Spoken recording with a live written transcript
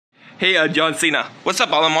Hey, John Cena. What's up,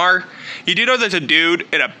 Olimar? You do know there's a dude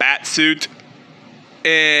in a bat suit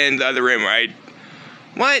in the other room, right?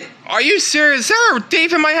 What? Are you serious? Is there a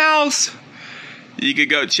thief in my house? You could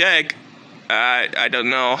go check. I don't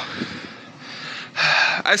know.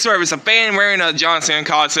 I swear, if it's a fan wearing a John Cena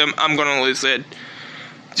costume, I'm gonna lose it.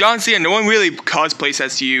 John Cena, no one really cosplays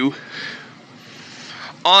as you.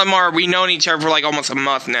 Olimar, we known each other for like almost a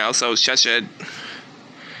month now, so shush it.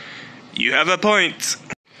 You have a point.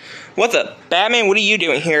 What's up, Batman? What are you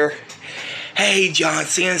doing here? Hey, John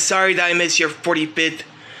Cena, sorry that I missed your 45th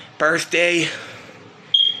birthday.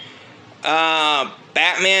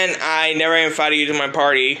 Batman, I never invited you to my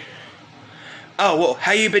party. Oh, well,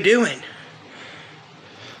 how you been doing?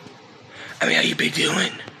 How you been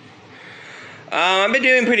doing? I've been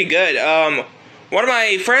doing pretty good. One of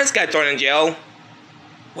my friends got thrown in jail.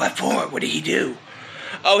 What for? What did he do?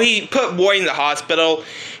 Oh, he put Roy in the hospital.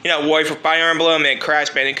 You know, Roy for Fire Emblem and Crash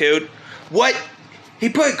Bandicoot. What? He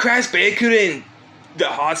put Crash Bandicoot in the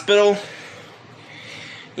hospital?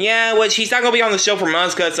 Yeah, which he's not going to be on the show for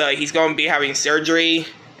months because he's going to be having surgery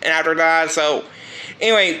and after that. So,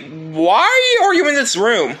 anyway, why are you in this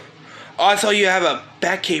room? Also, you have a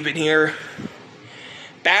Batcave in here.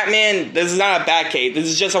 Batman, this is not a Batcave. This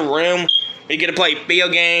is just a room where you get to play video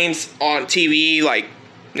games on TV like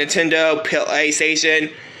Nintendo,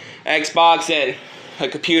 PlayStation, Xbox, and a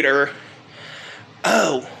computer.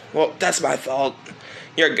 Oh, well, that's my fault.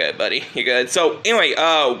 You're good, buddy. You're good. So, anyway,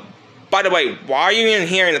 by the way, why are you even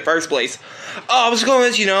here in the first place? Oh, I was going to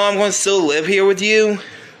let you know I'm going to still live here with you.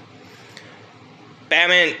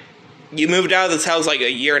 Batman, you moved out of this house like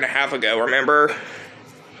a year and a half ago, remember?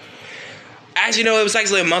 As you know, it was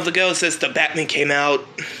actually a month ago since the Batman came out.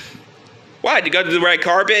 Why, to go to the red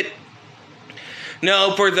carpet?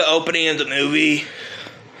 No, for the opening of the movie.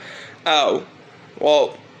 Oh,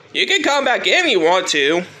 well, you can come back in if you want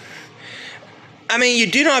to. I mean, you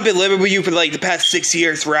do know I've been living with you for like the past 6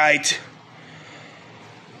 years, right?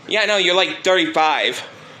 Yeah, no, you're like 35.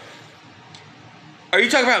 Are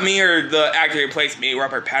you talking about me or the actor who plays me,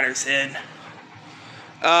 Robert Pattinson?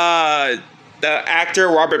 The actor,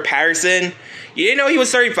 Robert Pattinson? You didn't know he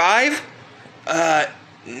was 35?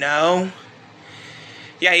 No.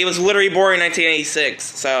 Yeah, he was literally born in 1986,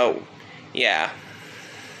 so, yeah.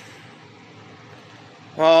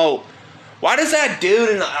 Well, why does that dude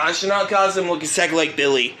in the astronaut costume look exactly like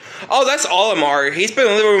Billy? Oh, that's Olimar. He's been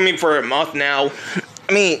living with me for a month now.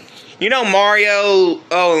 I mean, you know Mario,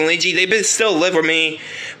 and Luigi, they've been still live with me.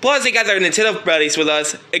 Plus, they got their Nintendo buddies with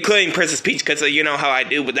us, including Princess Peach, because you know how I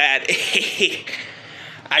do with that.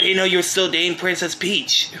 I didn't know you were still dating Princess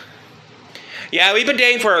Peach. Yeah, we've been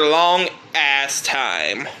dating for a long-ass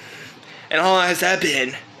time. And how long has that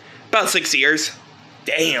been? About 6 years.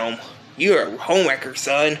 Damn, you're a homewrecker,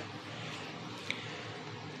 son.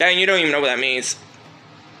 Dang, you don't even know what that means.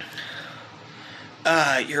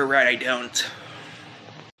 You're right, I don't.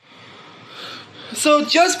 So,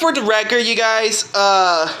 just for the record, you guys,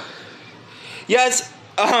 yes,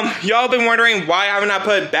 y'all been wondering why haven't I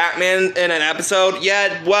put Batman in an episode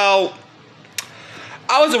yet? Well,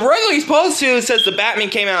 I was originally supposed to since the Batman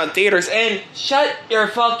came out in theaters, and shut your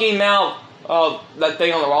fucking mouth. Oh, that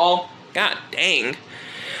thing on the wall? God dang.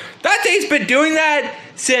 That thing's been doing that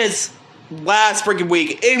since last freaking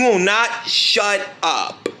week. It will not shut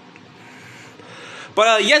up.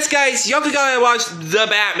 But, yes, guys, y'all can go and watch The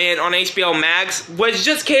Batman on HBO Max, which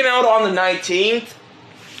just came out on the 19th.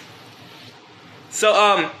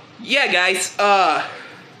 So, yeah, guys,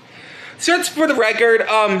 just for the record,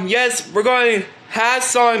 yes, we're going to have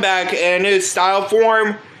Sonic back in a new style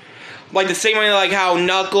form, like the same way like how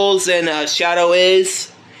Knuckles and Shadow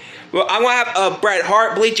is. Well, I'm going to have a Bret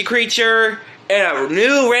Hart Bleachy Creature and a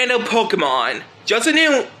new random Pokemon. Just a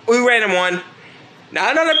new random one.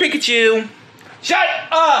 Not another Pikachu. Shut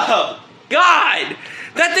up! God!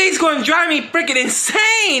 That thing's going to drive me freaking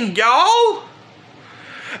insane, y'all!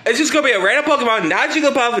 It's just going to be a random Pokemon, not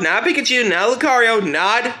Jigglypuff, not Pikachu, not Lucario,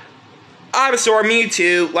 not Ivysaur,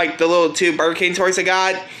 Mewtwo, like the little 2 Burger King toys I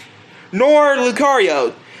got, nor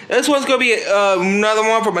Lucario. This one's going to be another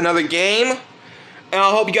one from another game, and I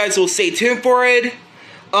hope you guys will stay tuned for it.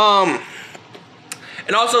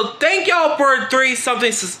 And also, thank y'all for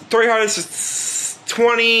 320-something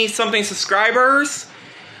subscribers.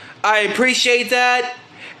 I appreciate that,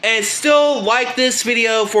 and still like this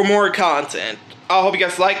video for more content. I hope you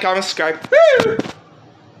guys like, comment, subscribe. Woo!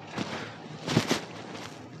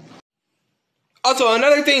 Also,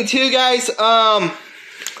 another thing too, guys, I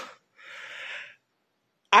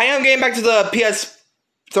am getting back to the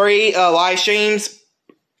PS3 live streams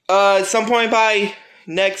at some point by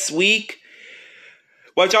next week,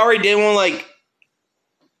 which I already did one like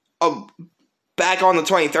back on the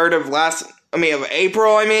 23rd of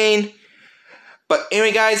April, I mean. But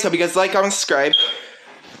anyway, guys, hope you guys like, comment, subscribe.